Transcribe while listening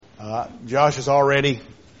Josh has already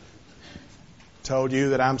told you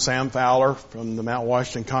that I'm Sam Fowler from the Mount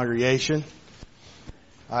Washington congregation.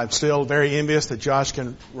 I'm still very envious that Josh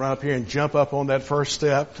can run up here and jump up on that first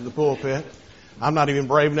step to the pulpit. I'm not even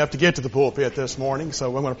brave enough to get to the pulpit this morning,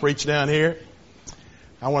 so I'm going to preach down here.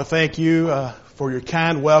 I want to thank you for your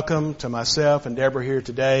kind welcome to myself and Deborah here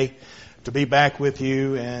today, to be back with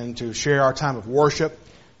you and to share our time of worship,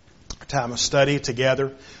 our time of study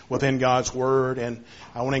together within God's Word. And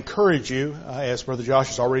I want to encourage you, as Brother Josh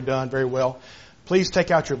has already done very well, please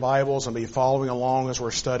take out your Bibles and be following along as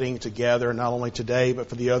we're studying together, not only today, but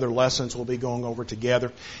for the other lessons we'll be going over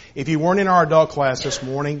together. If you weren't in our adult class this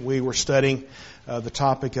morning, we were studying the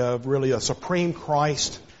topic of really a supreme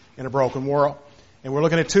Christ in a broken world. And we're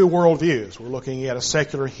looking at two worldviews. We're looking at a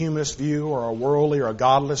secular humanist view, or a worldly or a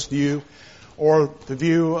godless view, or the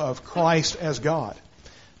view of Christ as God.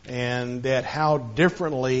 And that how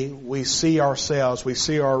differently we see ourselves, we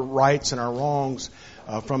see our rights and our wrongs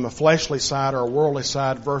from a fleshly side or a worldly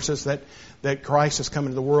side, versus that Christ has come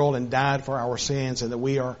into the world and died for our sins, and that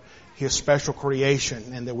we are His special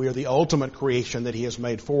creation, and that we are the ultimate creation that He has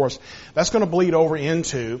made for us. That's going to bleed over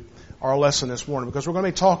into our lesson this morning, because we're going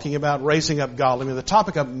to be talking about raising up godly, the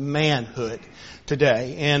topic of manhood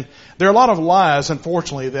today. And there are a lot of lies,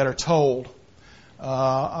 unfortunately, that are told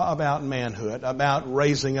about manhood, about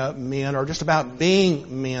raising up men, or just about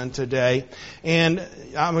being men today. And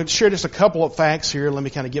I'm going to share just a couple of facts here. Let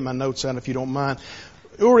me kind of get my notes out if you don't mind.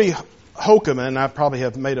 Uri Hokeman, I probably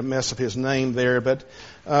have made a mess of his name there, but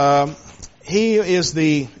he is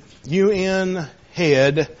the UN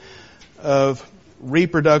head of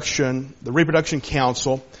reproduction, the Reproduction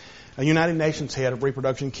Council, a United Nations head of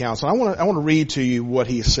Reproduction Council. I want to read to you what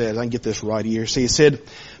he said. I can get this right here. So he said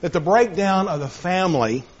that the breakdown of the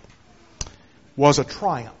family was a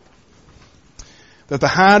triumph. That the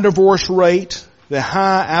high divorce rate, the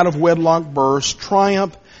high out-of-wedlock births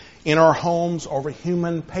triumph in our homes over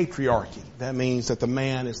human patriarchy. That means that the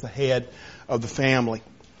man is the head of the family.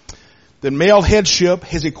 That male headship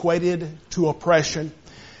has equated to oppression,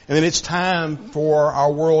 and that it's time for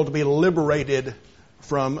our world to be liberated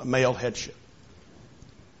from male headship.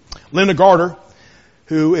 Linda Garter,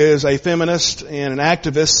 who is a feminist and an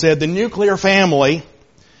activist, said the nuclear family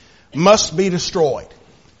must be destroyed,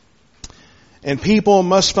 and people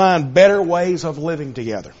must find better ways of living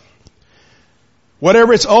together.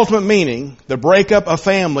 Whatever its ultimate meaning, the breakup of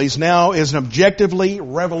families now is an objectively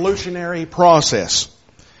revolutionary process.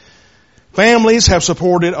 Families have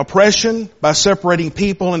supported oppression by separating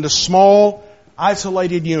people into small,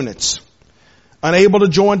 isolated units, unable to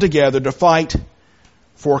join together to fight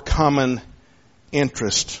for common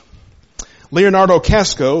interest. Leonardo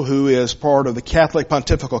Casco, who is part of the Catholic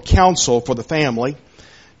Pontifical Council for the Family,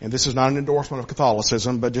 and this is not an endorsement of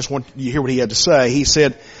Catholicism, but just want you to hear what he had to say. He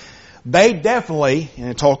said, they definitely,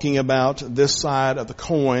 and talking about this side of the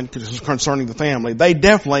coin concerning the family, they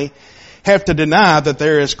definitely have to deny that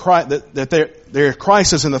there is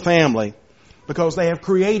crisis in the family, because they have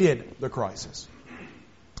created the crisis.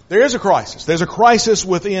 There is a crisis. There's a crisis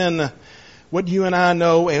within what you and I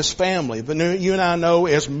know as family, but you and I know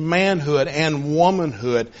as manhood and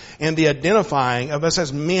womanhood, and the identifying of us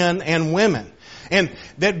as men and women. And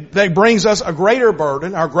that brings us a greater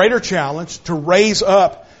burden, our greater challenge to raise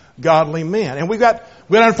up godly men. And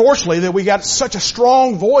unfortunately, that we got such a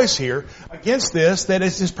strong voice here against this that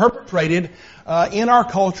it's just perpetrated in our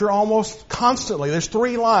culture almost constantly. There's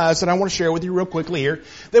three lies that I want to share with you real quickly here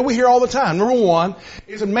that we hear all the time. Number one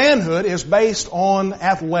is that manhood is based on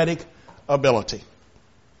athletic ability.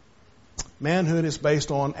 Manhood is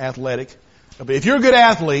based on athletic ability. If you're a good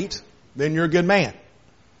athlete, then you're a good man.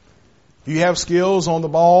 If you have skills on the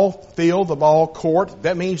ball field, the ball court,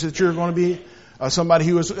 that means that you're going to be somebody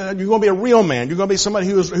you're going to be a real man. You're going to be somebody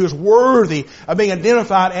who is worthy of being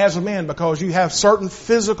identified as a man, because you have certain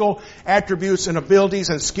physical attributes and abilities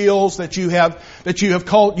and skills that you've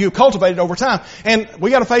cultivated over time. And we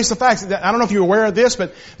got to face the facts that, I don't know if you're aware of this,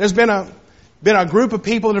 but there's been a group of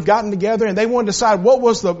people that have gotten together, and they want to decide what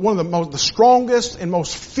was one of the strongest and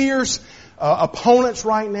most fierce opponents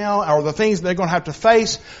right now, or the things they're going to have to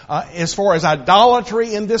face as far as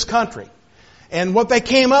idolatry in this country. And what they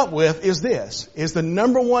came up with is the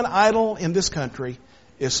number one idol in this country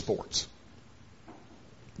is sports.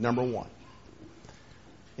 Number one.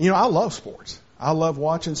 I love sports. I love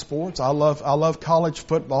watching sports. I love college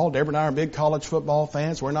football. Deborah and I are big college football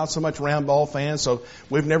fans. We're not so much round ball fans, so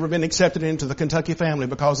we've never been accepted into the Kentucky family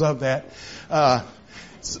because of that.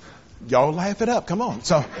 Y'all laugh it up. Come on.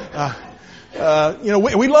 So,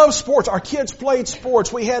 we love sports. Our kids played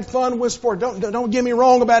sports. We had fun with sport. Don't get me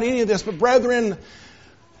wrong about any of this, but brethren,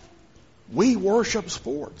 we worship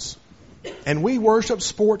sports. And we worship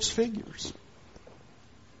sports figures.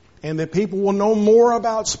 And that people will know more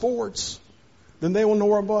about sports than they will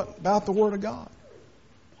know about the Word of God.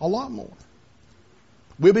 A lot more.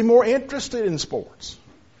 We'll be more interested in sports.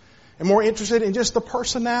 And more interested in just the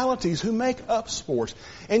personalities who make up sports.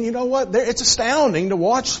 And you know what? It's astounding to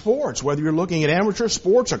watch sports, whether you're looking at amateur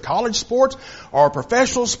sports or college sports or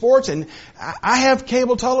professional sports. And I have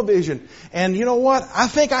cable television. And you know what? I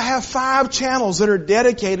think I have 5 channels that are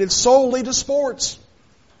dedicated solely to sports.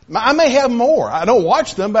 I may have more. I don't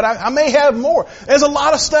watch them, but I may have more. There's a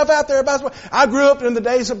lot of stuff out there about sports. I grew up in the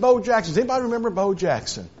days of Bo Jackson. Does anybody remember Bo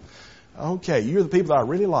Jackson? Okay, you're the people that I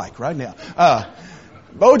really like right now.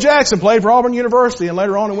 Bo Jackson played for Auburn University, and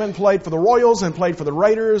later on he went and played for the Royals and played for the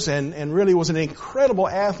Raiders, and really was an incredible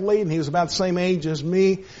athlete, and he was about the same age as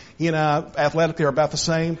me. He and I athletically are about the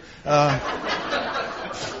same.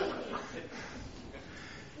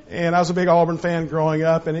 And I was a big Auburn fan growing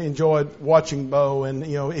up and enjoyed watching Bo. And,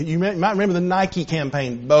 you know, you might remember the Nike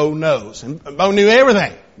campaign, Bo Knows. And Bo knew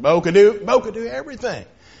everything. Bo could do everything.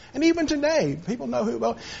 And even today, people know who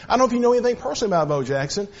Bo. I don't know if you know anything personally about Bo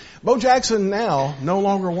Jackson. Bo Jackson now no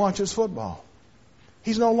longer watches football.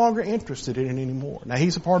 He's no longer interested in it anymore. Now,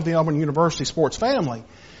 he's a part of the Auburn University sports family,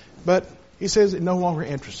 but he says it no longer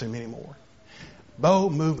interests him anymore. Bo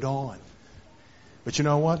moved on. But you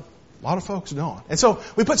know what? A lot of folks don't. And so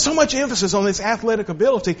we put so much emphasis on this athletic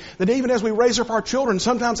ability that even as we raise up our children,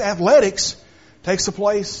 sometimes athletics takes the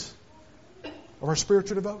place of our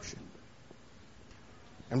spiritual devotion.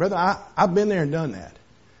 And brother, I've been there and done that.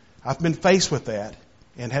 I've been faced with that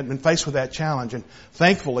and had been faced with that challenge. And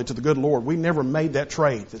thankfully to the good Lord, we never made that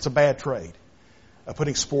trade. It's a bad trade of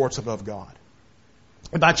putting sports above God.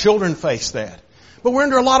 And my children face that. But we're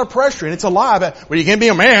under a lot of pressure, and it's a lie. Well, you can't be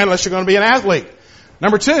a man unless you're going to be an athlete.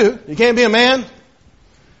 Number 2, you can't be a man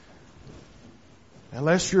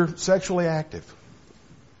unless you're sexually active.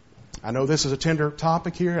 I know this is a tender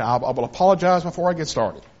topic here. I will apologize before I get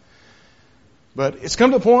started. But it's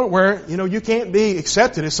come to the point where, you know, you can't be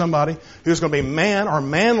accepted as somebody who's going to be man or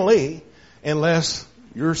manly unless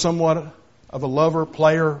you're somewhat of a lover,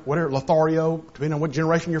 player, whatever, Lothario, depending on what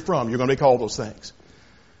generation you're from, you're going to be called those things.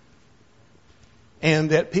 And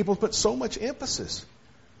that people put so much emphasis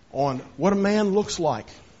on what a man looks like,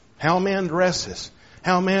 how a man dresses,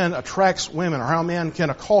 how a man attracts women, or how a man can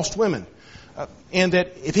accost women. And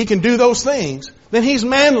that if he can do those things, then he's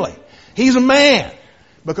manly. He's a man.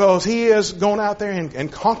 Because he has gone out there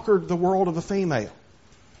and conquered the world of the female.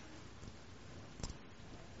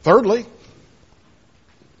 Thirdly,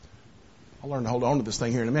 I'll learn to hold on to this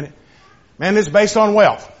thing here in a minute. Man is based on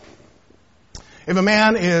wealth. If a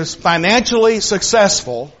man is financially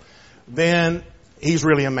successful, then he's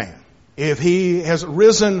really a man. If he has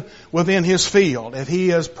risen within his field, if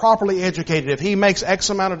he is properly educated, if he makes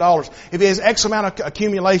X amount of dollars, if he has X amount of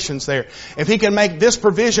accumulations there, if he can make this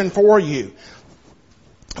provision for you,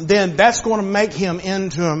 then that's going to make him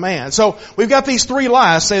into a man. So we've got these 3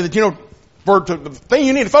 lies say that, you know, the thing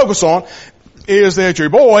you need to focus on is that your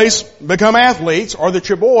boys become athletes, or that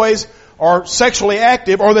your boys are sexually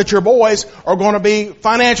active, or that your boys are going to be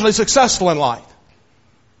financially successful in life.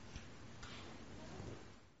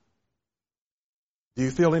 Do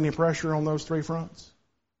you feel any pressure on those 3 fronts?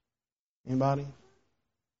 Anybody?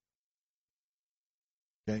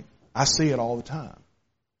 Okay. I see it all the time.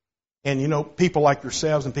 And you know, people like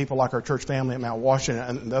yourselves and people like our church family at Mount Washington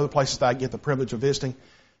and the other places that I get the privilege of visiting,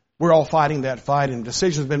 we're all fighting that fight, and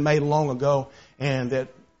decisions have been made long ago, and that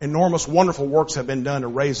enormous, wonderful works have been done to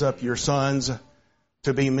raise up your sons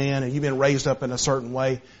to be men, and you've been raised up in a certain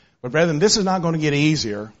way. But brethren, this is not going to get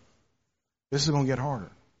easier. This is going to get harder.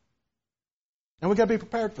 And we've got to be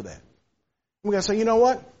prepared for that. We've got to say, you know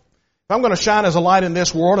what? If I'm going to shine as a light in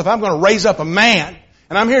this world, if I'm going to raise up a man,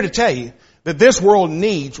 and I'm here to tell you that this world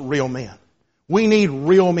needs real men. We need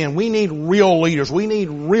real men. We need real leaders. We need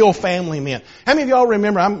real family men. How many of y'all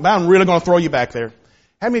remember, I'm really going to throw you back there.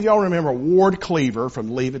 How many of y'all remember Ward Cleaver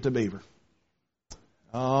from Leave It to Beaver?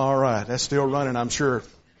 All right. That's still running, I'm sure,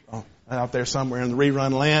 out there somewhere in the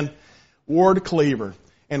rerun land. Ward Cleaver.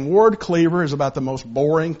 And Ward Cleaver is about the most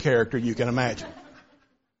boring character you can imagine.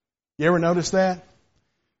 You ever notice that?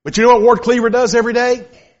 But you know what Ward Cleaver does every day?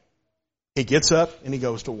 He gets up and he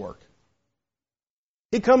goes to work.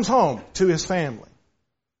 He comes home to his family.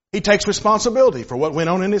 He takes responsibility for what went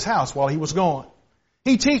on in his house while he was gone.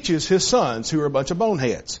 He teaches his sons, who are a bunch of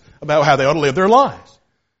boneheads, about how they ought to live their lives.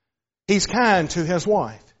 He's kind to his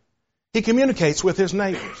wife. He communicates with his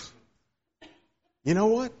neighbors. You know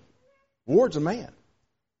what? Ward's a man.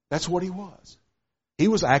 That's what he was. He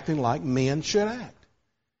was acting like men should act.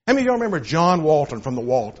 How many of y'all remember John Walton from the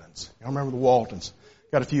Waltons? Y'all remember the Waltons?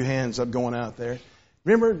 Got a few hands up going out there.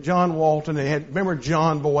 Remember John Walton? Remember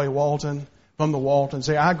John Boy Walton from the Waltons?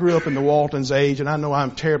 I grew up in the Waltons age, and I know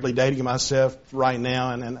I'm terribly dating myself right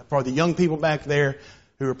now. And for the young people back there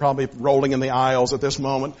who are probably rolling in the aisles at this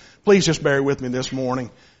moment, please just bear with me this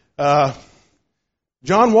morning.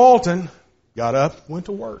 John Walton got up, went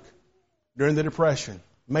to work during the Depression.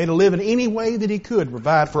 Made a living any way that he could,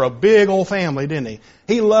 provide for a big old family, didn't he?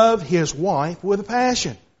 He loved his wife with a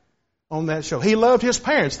passion on that show. He loved his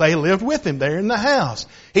parents. They lived with him there in the house.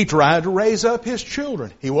 He tried to raise up his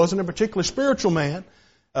children. He wasn't a particularly spiritual man,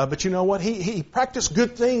 but you know what? He practiced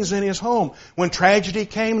good things in his home. When tragedy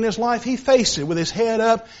came in his life, he faced it with his head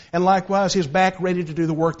up and likewise his back ready to do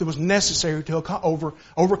the work that was necessary to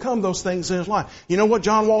overcome those things in his life. You know what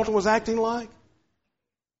John Walton was acting like?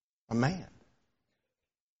 A man.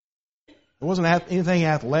 There wasn't anything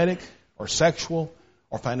athletic or sexual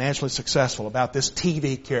or financially successful about this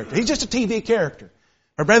TV character. He's just a TV character.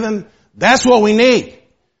 But brethren, that's what we need.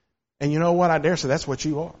 And you know what? I dare say that's what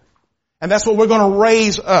you are. And that's what we're going to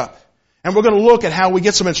raise up. And we're going to look at how we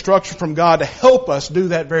get some instruction from God to help us do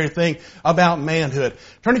that very thing about manhood.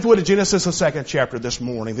 Turn if you would to Genesis, the 2nd chapter this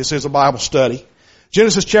morning. This is a Bible study.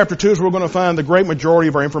 Genesis chapter 2 is where we're going to find the great majority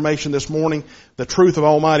of our information this morning, the truth of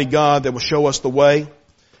Almighty God that will show us the way.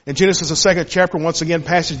 In Genesis, the 2nd chapter, once again,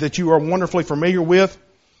 passage that you are wonderfully familiar with.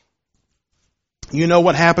 You know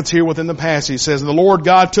what happens here within the passage. It says, the Lord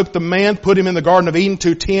God took the man, put him in the Garden of Eden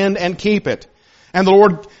to tend and keep it. And the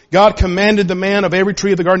Lord God commanded the man, of every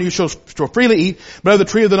tree of the garden you shall freely eat, but of the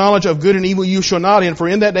tree of the knowledge of good and evil you shall not eat, for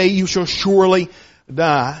in that day you shall surely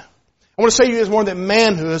die. I want to say to you this morning that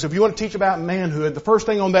manhood, if you want to teach about manhood, the first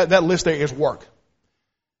thing on that list there is work.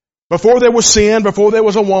 Before there was sin, before there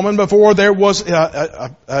was a woman, before there was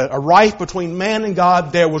a rife between man and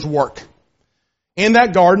God, there was work. In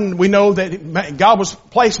that garden, we know that God was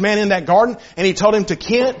placed man in that garden, and He told him to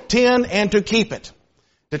tend and to keep it.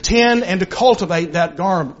 To tend and to cultivate that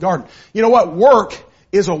garden. You know what? Work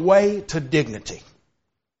is a way to dignity.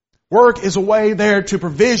 Work is a way there to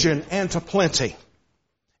provision and to plenty.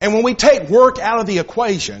 And when we take work out of the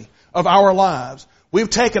equation of our lives, we've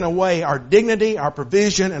taken away our dignity, our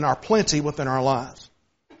provision, and our plenty within our lives.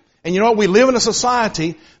 And you know what? We live in a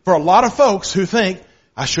society for a lot of folks who think,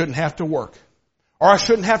 I shouldn't have to work. Or I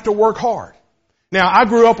shouldn't have to work hard. Now, I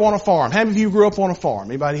grew up on a farm. How many of you grew up on a farm?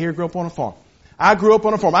 Anybody here grew up on a farm? I grew up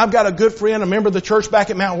on a farm. I've got a good friend, a member of the church back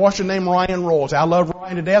at Mount Washington named Ryan Rolls. I love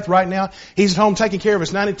Ryan to death right now. He's at home taking care of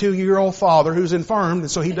his 92-year-old father who's infirmed, and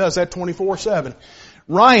so he does that 24/7.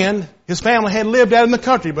 Ryan, his family had lived out in the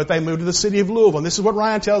country, but they moved to the city of Louisville. And this is what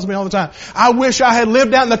Ryan tells me all the time. I wish I had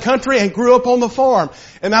lived out in the country and grew up on the farm.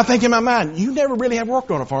 And I think in my mind, you never really have worked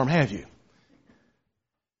on a farm, have you?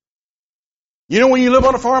 You know when you live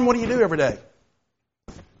on a farm, what do you do every day?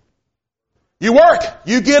 You work.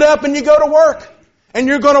 You get up and you go to work. And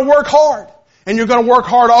you're going to work hard. And you're going to work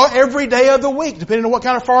hard every day of the week, depending on what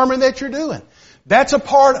kind of farming that you're doing. That's a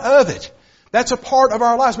part of it. That's a part of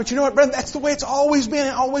our lives. But you know what, brethren? That's the way it's always been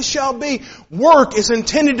and always shall be. Work is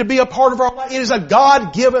intended to be a part of our life. It is a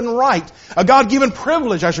God-given right. A God-given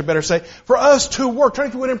privilege, I should better say, for us to work. Turn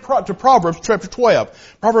if you would to Proverbs chapter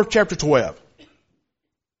 12. Proverbs chapter 12.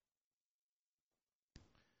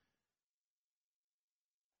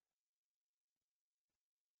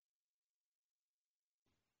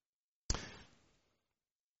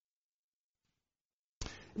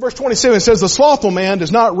 Verse 27 says, the slothful man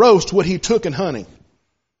does not roast what he took in hunting,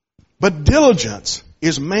 but diligence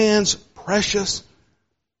is man's precious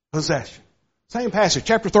possession. Same passage,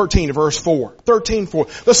 chapter 13 verse 4.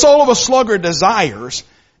 13:4. The soul of a sluggard desires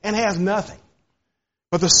and has nothing,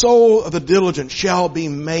 but the soul of the diligent shall be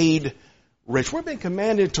made rich. We've been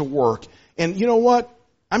commanded to work. And you know what?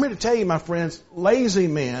 I'm here to tell you, my friends, lazy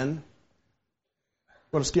men,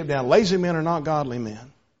 I'm going to skip down, lazy men are not godly men.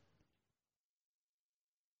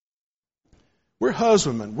 We're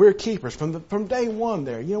husbandmen. We're keepers from day one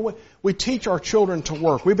there. You know what? We teach our children to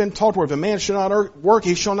work. We've been taught to, if a man shall not work,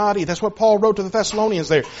 he shall not eat. That's what Paul wrote to the Thessalonians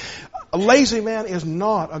there. A lazy man is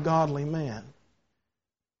not a godly man.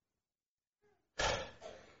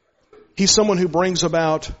 He's someone who brings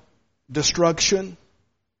about destruction,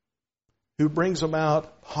 who brings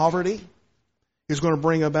about poverty. He's going to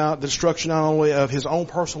bring about the destruction not only of his own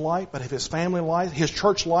personal life, but of his family life, his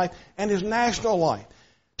church life, and his national life.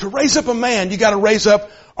 To raise up a man, you got to raise up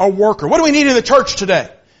a worker. What do we need in the church today?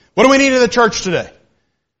 What do we need in the church today?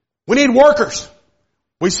 We need workers.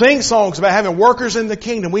 We sing songs about having workers in the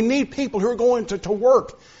kingdom. We need people who are going to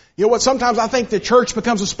work. You know what? Sometimes I think the church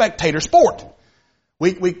becomes a spectator sport.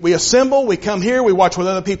 We assemble, we come here, we watch what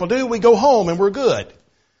other people do, we go home, and we're good.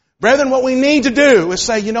 Brethren, what we need to do is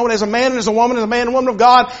say, you know what, as a man and as a woman, as a man and woman of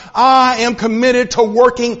God, I am committed to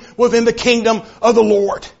working within the kingdom of the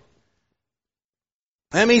Lord.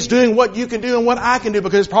 That means doing what you can do and what I can do,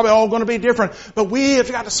 because it's probably all going to be different. But we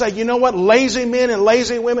have got to say, you know what, lazy men and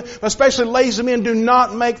lazy women, especially lazy men, do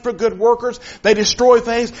not make for good workers. They destroy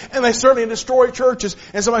things, and they certainly destroy churches.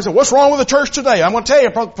 And somebody said, what's wrong with the church today? I'm going to tell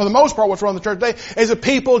you, for the most part, what's wrong with the church today is that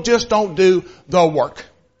people just don't do the work.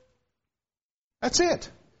 That's it.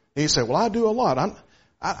 And you say, well, I do a lot.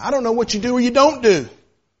 I don't know what you do or you don't do.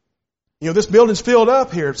 You know, this building's filled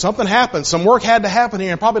up here. Something happened. Some work had to happen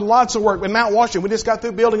here, and probably lots of work. In Mount Washington, we just got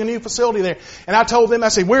through building a new facility there. And I told them, I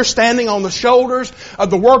said, we're standing on the shoulders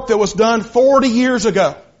of the work that was done 40 years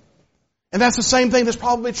ago. And that's the same thing that's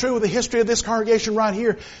probably true with the history of this congregation right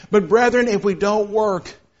here. But brethren, if we don't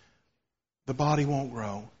work, the body won't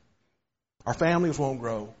grow. Our families won't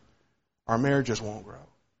grow. Our marriages won't grow.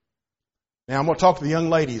 Now, I'm going to talk to the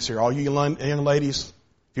young ladies here. All you young ladies,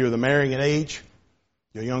 if you're the marrying age,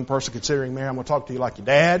 you're a young person considering marriage, I'm going to talk to you like your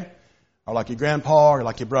dad, or like your grandpa, or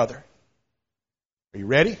like your brother. Are you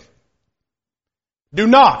ready? Do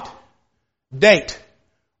not date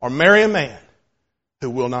or marry a man who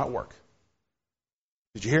will not work.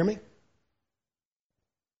 Did you hear me?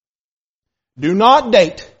 Do not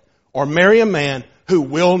date or marry a man who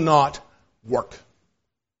will not work.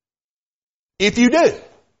 If you do,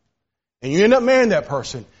 and you end up marrying that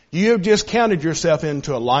person, you have just counted yourself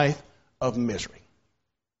into a life of misery.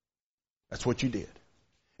 That's what you did.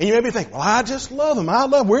 And you may be thinking, well, I just love him.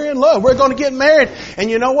 We're in love. We're going to get married. And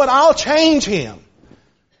you know what? I'll change him.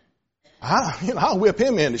 I'll whip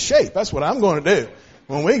him into shape. That's what I'm going to do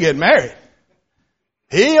when we get married.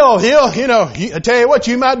 He'll, I tell you what,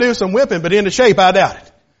 you might do some whipping, but into shape, I doubt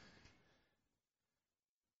it.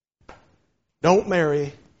 Don't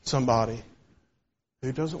marry somebody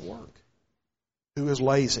who doesn't work, who is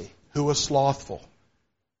lazy, who is slothful.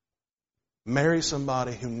 Marry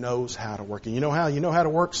somebody who knows how to work. And you know how? You know how to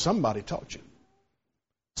work? Somebody taught you.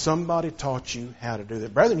 Somebody taught you how to do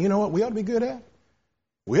that. Brethren, you know what we ought to be good at?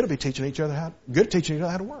 We ought to be teaching each other how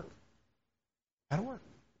to work. How to work.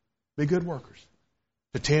 Be good workers.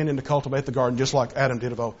 To tend and to cultivate the garden just like Adam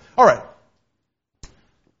did of old. All right.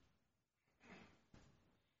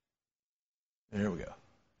 There we go.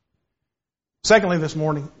 Secondly, this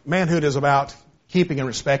morning, manhood is about keeping and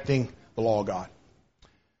respecting the law of God.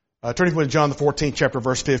 Turning with John the 14th chapter,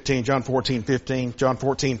 verse 15. John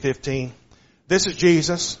 14:15. This is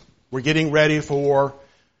Jesus. We're getting ready for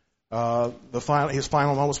his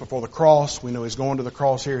final moments before the cross. We know he's going to the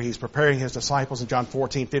cross here. He's preparing his disciples. In John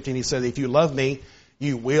 14:15, he said, if you love me,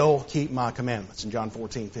 you will keep my commandments. In John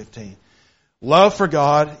 14:15. Love for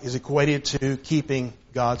God is equated to keeping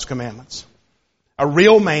God's commandments. A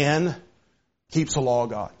real man keeps the law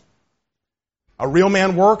of God. A real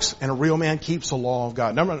man works, and a real man keeps the law of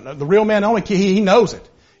God. The real man he knows it.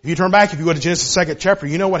 If you turn back, if you go to Genesis 2nd chapter,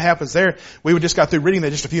 you know what happens there. We just got through reading that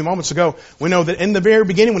just a few moments ago. We know that in the very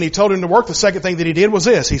beginning, when he told him to work, the second thing that he did was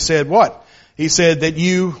this. He said what? He said,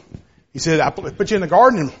 I put you in the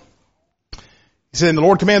garden. He said, and the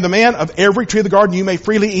Lord commanded the man, of every tree of the garden you may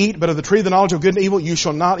freely eat, but of the tree of the knowledge of good and evil you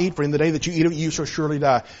shall not eat, for in the day that you eat of it you shall surely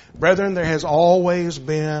die. Brethren, there has always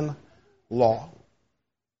been law.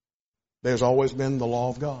 There's always been the law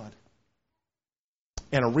of God.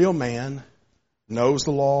 And a real man knows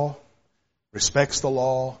the law, respects the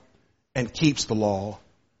law, and keeps the law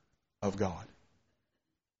of God.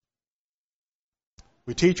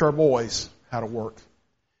 We teach our boys how to work.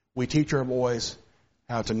 We teach our boys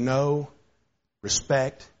how to know,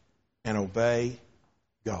 respect, and obey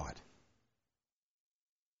God.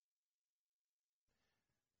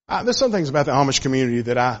 There's some things about the Amish community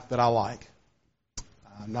that I like.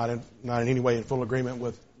 I'm not in any way in full agreement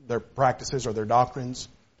with their practices or their doctrines.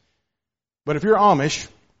 But if you're Amish,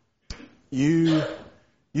 you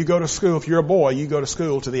go to school. If you're a boy, you go to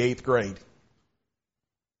school to the 8th grade.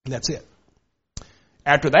 And that's it.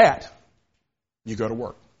 After that, you go to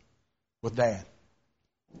work with Dad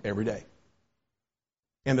every day.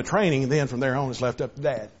 And the training then from there on is left up to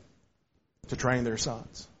Dad to train their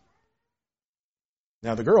sons.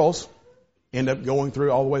 Now the girls end up going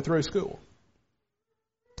through all the way through school.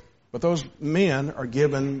 But those men are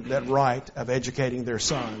given that right of educating their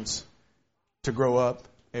sons to grow up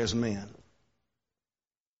as men.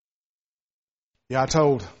 Yeah, I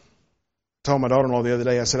told my daughter-in-law the other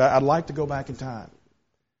day, I said, I'd like to go back in time.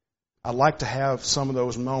 I'd like to have some of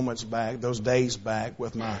those moments back, those days back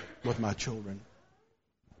with my children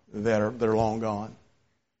that are long gone.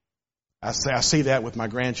 I see that with my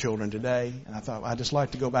grandchildren today, and I thought I'd just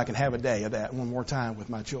like to go back and have a day of that one more time with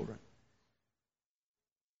my children.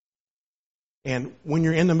 And when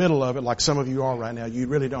you're in the middle of it, like some of you are right now, you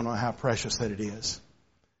really don't know how precious that it is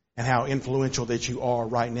and how influential that you are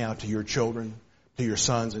right now to your children, to your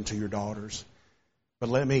sons, and to your daughters. But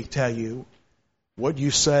let me tell you, what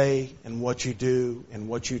you say and what you do and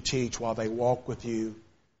what you teach while they walk with you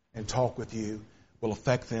and talk with you will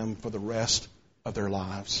affect them for the rest of their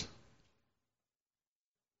lives.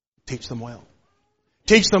 Teach them well.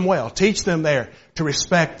 Teach them well. Teach them there to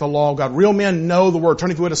respect the law of God. Real men know the Word.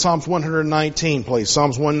 Turn if you would to Psalms 119, please.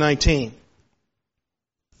 Psalms 119.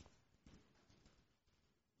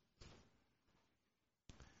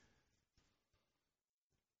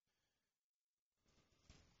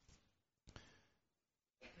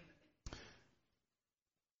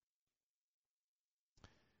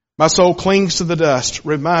 My soul clings to the dust.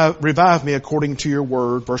 Revive me according to your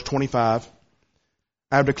word. Verse 25.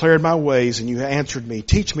 I have declared my ways and you have answered me.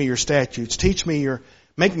 Teach me your statutes.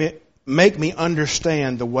 Make me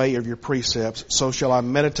understand the way of your precepts. So shall I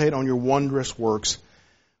meditate on your wondrous works.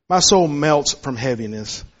 My soul melts from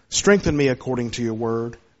heaviness. Strengthen me according to your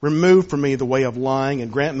word. Remove from me the way of lying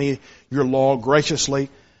and grant me your law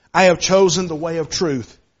graciously. I have chosen the way of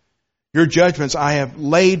truth. Your judgments I have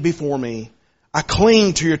laid before me. I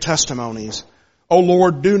cling to your testimonies. O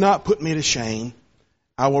Lord, do not put me to shame.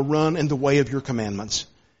 I will run in the way of your commandments,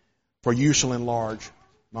 for you shall enlarge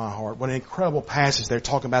my heart. What an incredible passage there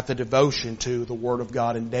talking about the devotion to the Word of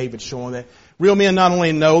God, and David showing that real men not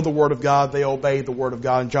only know the Word of God, they obey the Word of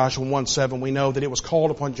God. In Joshua 1:7, we know that it was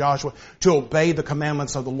called upon Joshua to obey the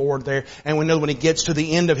commandments of the Lord there. And we know when he gets to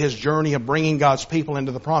the end of his journey of bringing God's people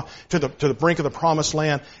into to the brink of the promised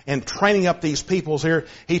land and training up these peoples here,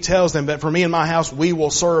 he tells them that for me and my house, we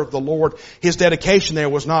will serve the Lord. His dedication there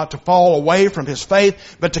was not to fall away from his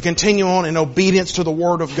faith, but to continue on in obedience to the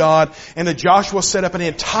Word of God. And that Joshua set up an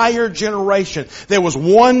entire generation. There was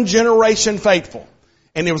one generation faithful.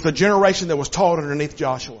 And it was the generation that was taught underneath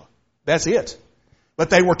Joshua. That's it. But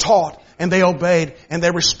they were taught and they obeyed and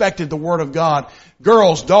they respected the Word of God.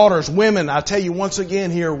 Girls, daughters, women, I tell you once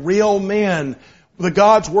again here, real men, the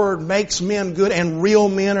God's Word makes men good, and real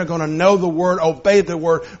men are going to know the Word, obey the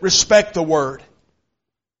Word, respect the Word.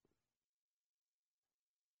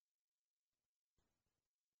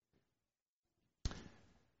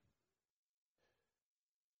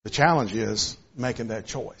 The challenge is making that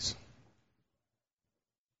choice.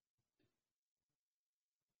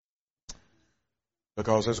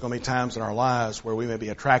 Because there's going to be times in our lives where we may be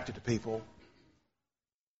attracted to people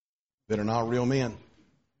that are not real men.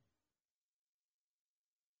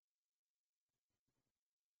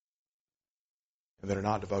 And that are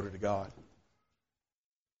not devoted to God.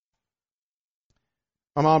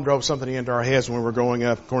 My mom drove something into our heads when we were growing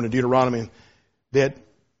up, according to Deuteronomy, that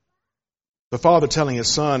the father telling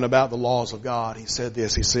his son about the laws of God, he said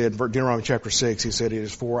this, he said, Deuteronomy chapter 6, he said, it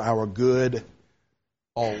is for our good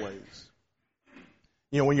always.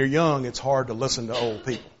 You know, when you're young, it's hard to listen to old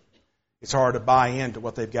people. It's hard to buy into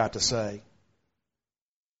what they've got to say.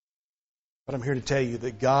 But I'm here to tell you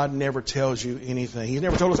that God never tells you anything. He's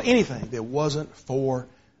never told us anything that wasn't for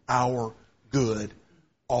our good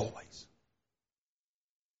always.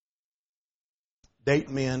 Date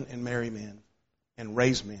men and marry men and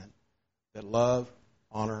raise men that love,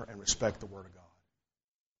 honor, and respect the Word of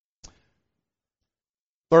God.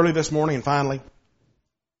 Thirdly, this morning and finally,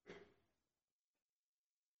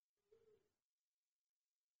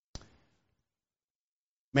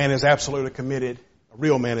 man is absolutely committed, a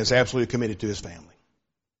real man is absolutely committed to his family.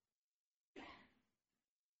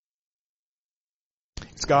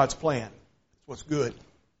 It's God's plan. It's what's good.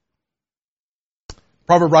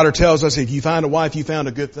 Proverb writer tells us if you find a wife, you found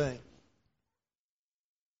a good thing.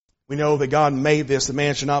 We know that God made this, that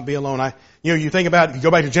man should not be alone. You think about, if you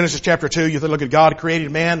go back to Genesis chapter 2, you look at God created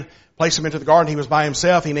man, placed him into the garden, he was by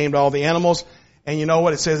himself, he named all the animals. And you know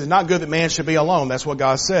what it says? It's not good that man should be alone. That's what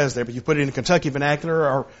God says there. But you put it in Kentucky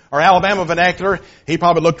vernacular or Alabama vernacular, he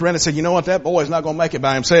probably looked around and said, you know what? That boy is not going to make it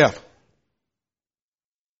by himself.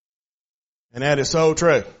 And that is so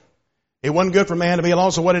true. It wasn't good for man to be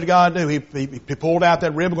alone, so what did God do? He pulled out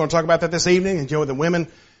that rib. We're going to talk about that this evening. And you know, the women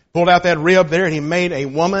pulled out that rib there and he made a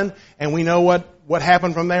woman. And we know what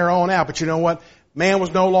happened from there on out. But you know what? Man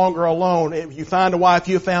was no longer alone. If you find a wife,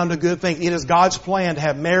 you found a good thing. It is God's plan to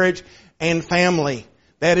have marriage and family.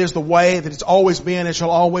 That is the way that it's always been and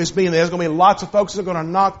shall always be. And there's going to be lots of folks that are going to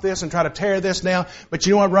knock this and try to tear this down. But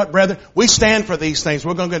you know what, brethren? We stand for these things.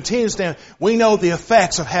 We're going to continue to stand. We know the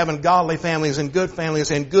effects of having godly families and good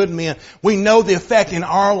men. We know the effect in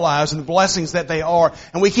our lives and the blessings that they are.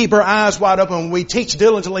 And we keep our eyes wide open. We teach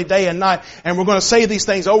diligently day and night. And we're going to say these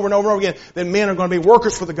things over and over and over again. That men are going to be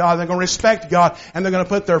workers for the God. They're going to respect God. And they're going to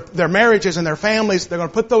put their marriages and their families, they're going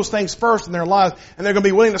to put those things first in their lives. And they're going to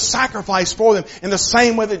be willing to sacrifice for them in the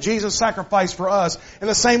same way that Jesus sacrificed for us, in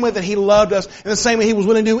the same way that He loved us, in the same way He was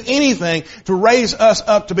willing to do anything to raise us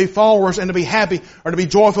up to be followers and to be happy or to be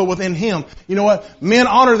joyful within Him. You know what? Men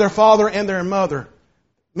honor their father and their mother.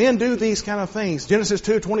 Men do these kind of things. Genesis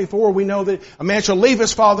 2:24, we know that a man shall leave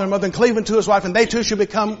his father and mother and cleave unto his wife, and they two shall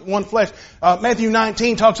become one flesh. Matthew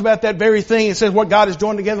 19 talks about that very thing. It says, what God has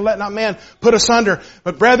joined together, let not man put asunder.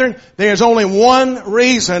 But brethren, there is only one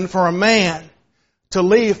reason for a man to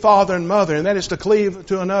leave father and mother, and that is to cleave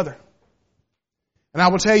to another. And I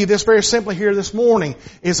will tell you this very simply here this morning,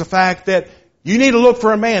 is the fact that you need to look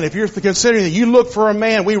for a man. If you're considering that, you look for a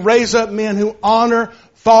man. We raise up men who honor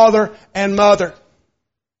father and mother.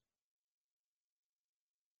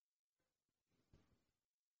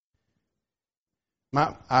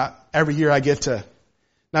 Every year I get to,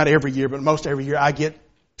 not every year, but most every year I get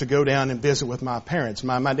to go down and visit with my parents.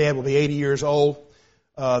 My dad will be 80 years old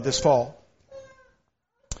this fall.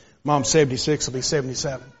 Mom's 76, will be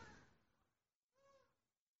 77.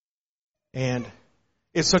 And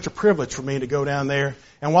it's such a privilege for me to go down there.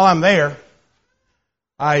 And while I'm there,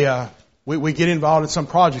 we get involved in some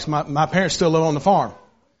projects. My parents still live on the farm.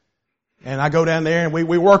 And I go down there and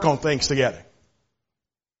we work on things together.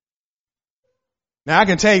 Now I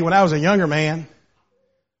can tell you, when I was a younger man,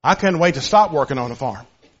 I couldn't wait to stop working on the farm.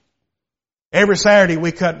 Every Saturday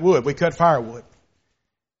we cut wood. We cut firewood.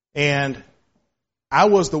 And I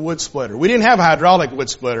was the wood splitter. We didn't have a hydraulic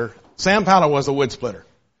wood splitter. Sam Powell was the wood splitter.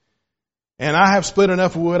 And I have split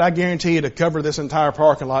enough wood, I guarantee you, to cover this entire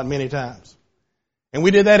parking lot many times. And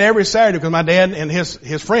we did that every Saturday because my dad and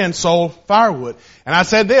his friends sold firewood. And I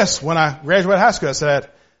said this when I graduated high school. I said,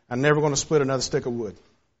 I'm never going to split another stick of wood.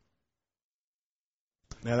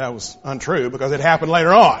 Now that was untrue because it happened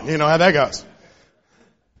later on. You know how that goes.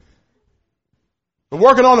 But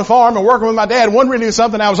working on the farm and working with my dad wasn't really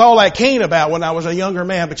something I was all that keen about when I was a younger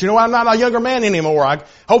man. But you know, I'm not a younger man anymore.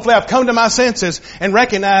 Hopefully I've come to my senses and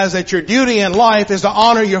recognize that your duty in life is to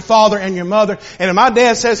honor your father and your mother. And if my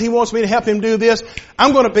dad says he wants me to help him do this,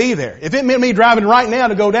 I'm going to be there. If it meant me driving right now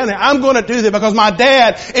to go down there, I'm going to do that because my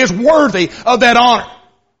dad is worthy of that honor.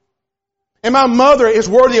 And my mother is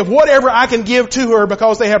worthy of whatever I can give to her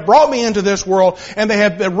because they have brought me into this world and they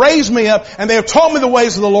have raised me up and they have taught me the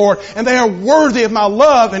ways of the Lord and they are worthy of my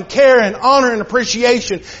love and care and honor and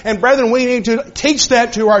appreciation. And brethren, we need to teach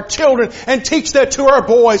that to our children and teach that to our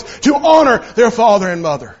boys to honor their father and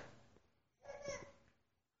mother.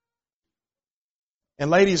 And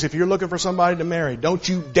ladies, if you're looking for somebody to marry, don't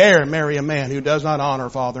you dare marry a man who does not honor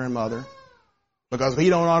father and mother. Because if he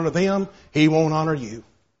don't honor them, he won't honor you.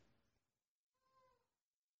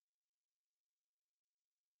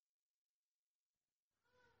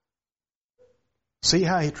 See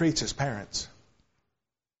how he treats his parents.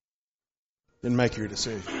 Then make your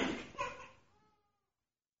decision.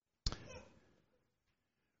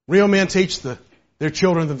 Real men teach their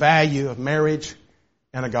children the value of marriage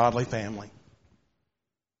and a godly family.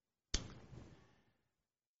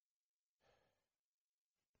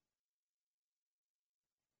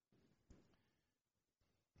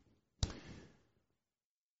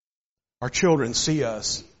 Our children see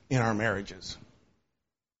us in our marriages.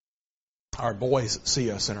 Our boys see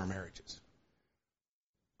us in our marriages.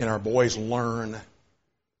 And our boys learn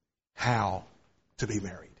how to be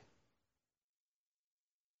married.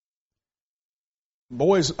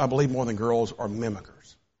 Boys, I believe more than girls, are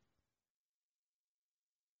mimickers.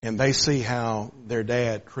 And they see how their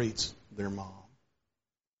dad treats their mom.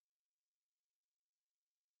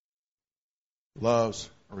 Loves,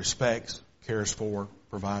 respects, cares for,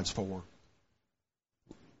 provides for,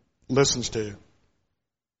 listens to.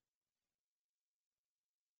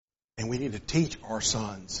 And we need to teach our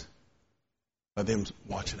sons by them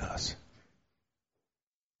watching us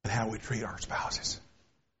and how we treat our spouses.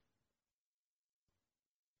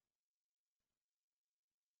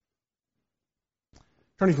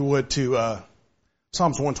 Turn, if you would, to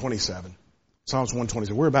Psalms 127. Psalms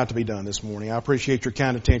 127. We're about to be done this morning. I appreciate your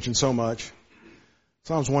kind attention so much.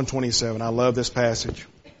 Psalms 127. I love this passage.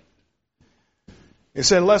 It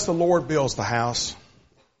said, unless the Lord builds the house,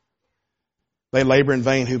 they labor in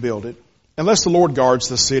vain who build it. Unless the Lord guards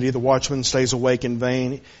the city, the watchman stays awake in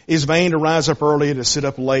vain. It is vain to rise up early, to sit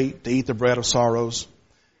up late, to eat the bread of sorrows.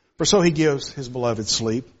 For so he gives his beloved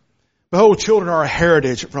sleep. Behold, children are a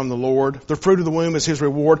heritage from the Lord. The fruit of the womb is his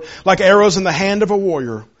reward. Like arrows in the hand of a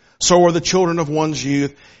warrior, so are the children of one's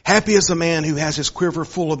youth. Happy is the man who has his quiver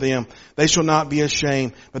full of them. They shall not be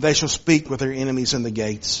ashamed, but they shall speak with their enemies in the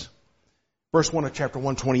gates. Verse 1 of chapter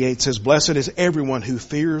 128 says, Blessed is everyone who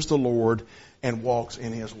fears the Lord and walks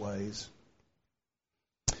in his ways.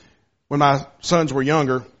 When my sons were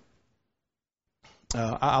younger,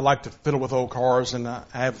 I like to fiddle with old cars, and I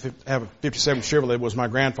have a 57 Chevrolet. It was my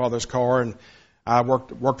grandfather's car, and I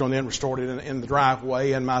worked on it and restored it in the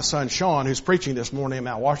driveway. And my son Sean, who's preaching this morning in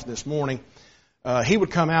Mount Washington this morning, he would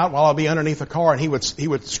come out while I'd be underneath the car, and he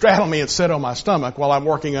would straddle me and sit on my stomach while I'm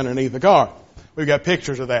working underneath the car. We've got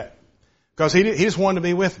pictures of that because he just wanted to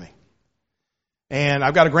be with me. And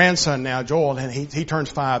I've got a grandson now, Joel, and he turns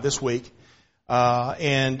 5 this week,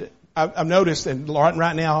 and I've noticed, and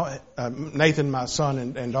right now, Nathan, my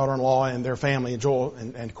son and daughter-in-law, and their family, and Joel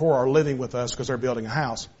and Cora are living with us because they're building a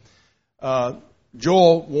house.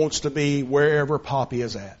 Joel wants to be wherever Poppy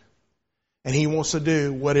is at. And he wants to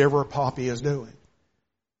do whatever Poppy is doing.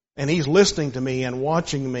 And he's listening to me and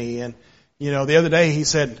watching me. And, the other day he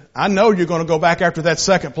said, I know you're going to go back after that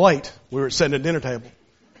second plate. We were sitting at dinner table.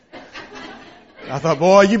 I thought,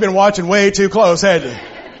 boy, you've been watching way too close, hadn't you?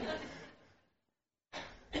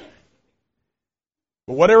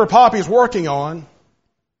 But whatever Poppy's working on,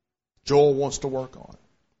 Joel wants to work on.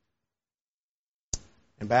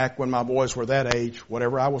 And back when my boys were that age,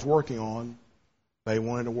 whatever I was working on, they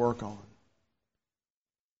wanted to work on.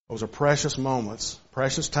 Those are precious moments,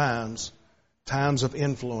 precious times of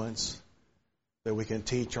influence that we can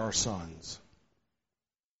teach our sons.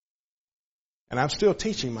 And I'm still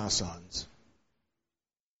teaching my sons.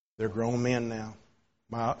 They're grown men now.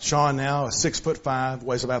 Sean now is 6'5",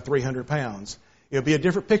 weighs about 300 pounds. It'll be a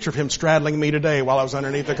different picture of him straddling me today while I was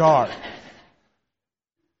underneath the car.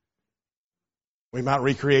 We might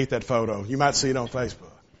recreate that photo. You might see it on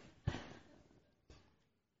Facebook.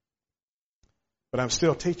 But I'm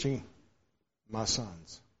still teaching my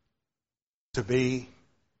sons to be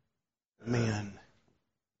men.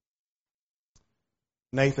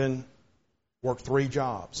 Nathan worked 3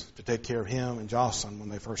 jobs to take care of him and Jocelyn when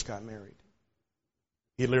they first got married.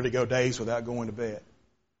 He'd literally go days without going to bed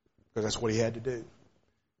because that's what he had to do.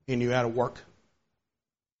 He knew how to work.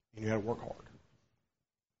 He knew how to work hard.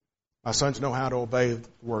 My sons know how to obey the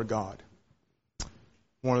Word of God.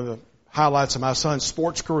 One of the highlights of my son's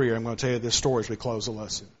sports career, I'm going to tell you this story as we close the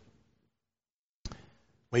lesson.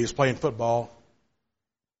 When he was playing football,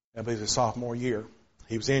 I believe his sophomore year,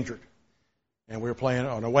 he was injured. And we were playing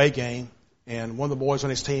an away game, and one of the boys on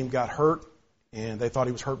his team got hurt, and they thought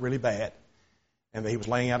he was hurt really bad. And he was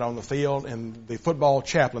laying out on the field, and the football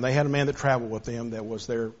chaplain, they had a man that traveled with them that was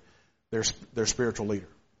their spiritual leader.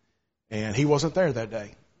 And he wasn't there that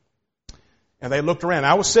day. And they looked around.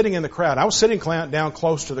 I was sitting in the crowd. I was sitting down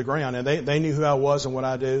close to the ground, and they knew who I was and what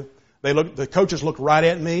I do. The coaches looked right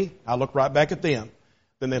at me. I looked right back at them.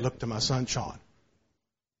 Then they looked to my son, Sean.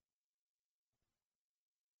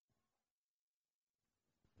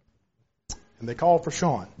 And they called for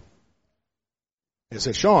Sean. They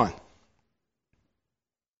said, Sean.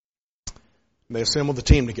 And they assembled the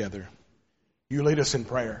team together. You lead us in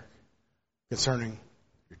prayer concerning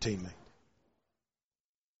your teammate.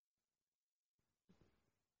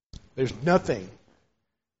 There's nothing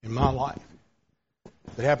in my life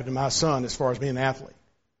that happened to my son as far as being an athlete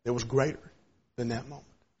that was greater than that moment.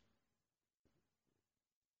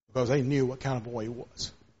 Because they knew what kind of boy he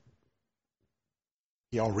was.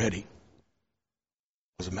 He already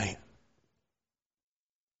was a man.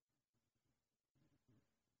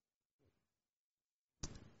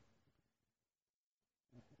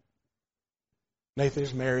 Nathan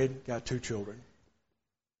is married, got 2 children.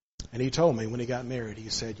 And he told me when he got married, he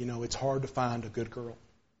said, it's hard to find a good girl.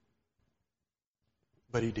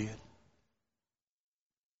 But he did.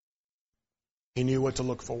 He knew what to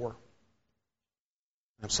look for.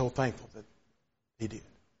 I'm so thankful that he did.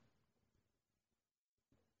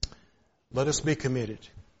 Let us be committed.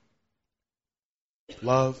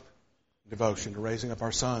 Love, devotion to raising up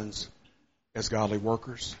our sons as godly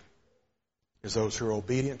workers, as those who are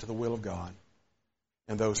obedient to the will of God,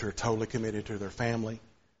 and those who are totally committed to their family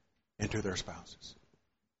and to their spouses.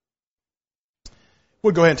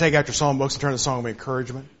 We'll go ahead and take out your song books and turn to the song of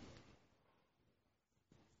encouragement.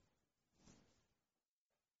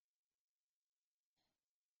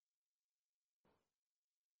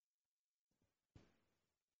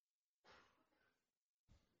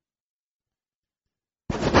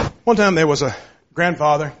 One time there was a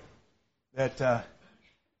grandfather that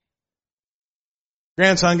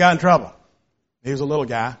grandson got in trouble. He was a little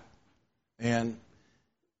guy, and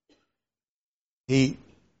The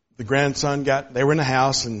grandson they were in the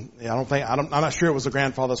house, and I'm not sure it was the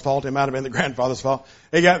grandfather's fault. It might have been the grandfather's fault.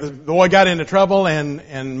 The boy got into trouble,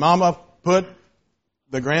 and Mama put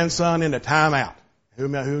the grandson into timeout. Who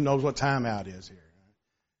knows what timeout is here?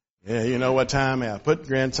 Yeah, you know what timeout. Put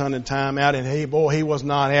grandson in timeout, and he was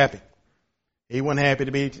not happy. He wasn't happy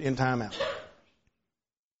to be in timeout.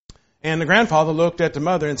 And the grandfather looked at the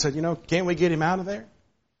mother and said, can't we get him out of there?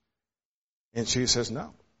 And she says,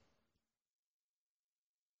 no.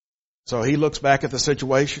 So he looks back at the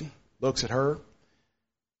situation, looks at her,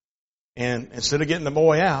 and instead of getting the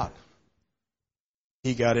boy out,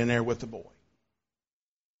 he got in there with the boy.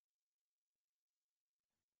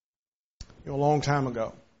 A long time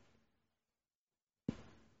ago,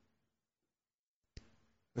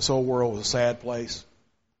 this whole world was a sad place.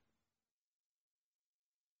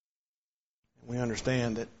 We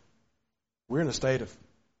understand that we're in a state of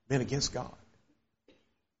being against God.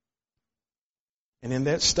 And in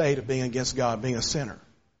that state of being against God, being a sinner,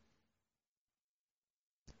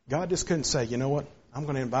 God just couldn't say, you know what, I'm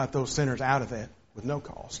going to invite those sinners out of that with no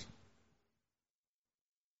cost.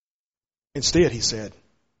 Instead, he said,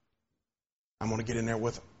 I'm going to get in there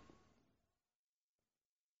with them.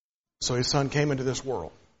 So his son came into this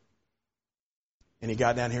world, and he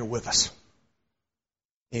got down here with us.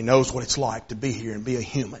 He knows what it's like to be here and be a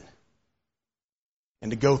human,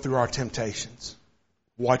 and to go through our temptations,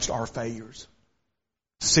 watch our failures,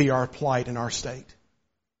 see our plight and our state,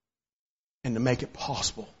 and to make it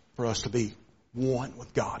possible for us to be one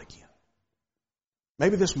with God again.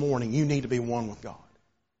 Maybe this morning you need to be one with God.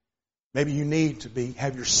 Maybe you need to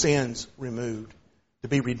have your sins removed, to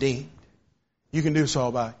be redeemed. You can do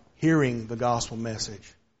so by hearing the gospel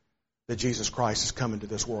message that Jesus Christ has come into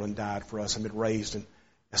this world and died for us and been raised and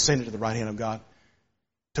ascended to the right hand of God.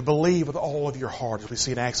 To believe with all of your heart, as we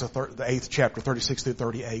see in Acts the 8th chapter, 36 through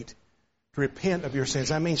 38. To repent of your sins.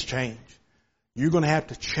 That means change. You're going to have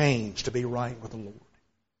to change to be right with the Lord.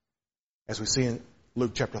 As we see in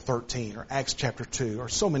Luke chapter 13 or Acts chapter 2 or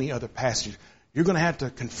so many other passages, you're going to have to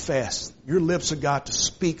confess. Your lips have got to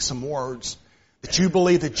speak some words that you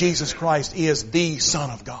believe that Jesus Christ is the Son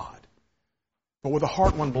of God. But with the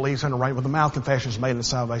heart one believes unto right, with the mouth confession is made unto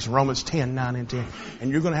salvation. Romans 10, 9 and 10.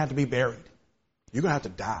 And you're going to have to be buried. You're going to have to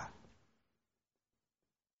die.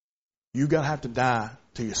 You're going to have to die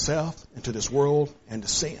to yourself and to this world and to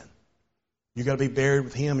sin. You've got to be buried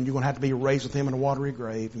with Him, and you're going to have to be raised with Him in a watery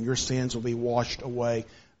grave, and your sins will be washed away.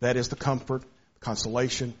 That is the comfort, the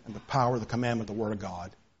consolation, and the power, the commandment, the Word of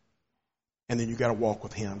God. And then you've got to walk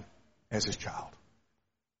with Him as His child.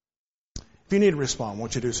 If you need to respond, I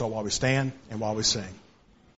want you to do so while we stand and while we sing.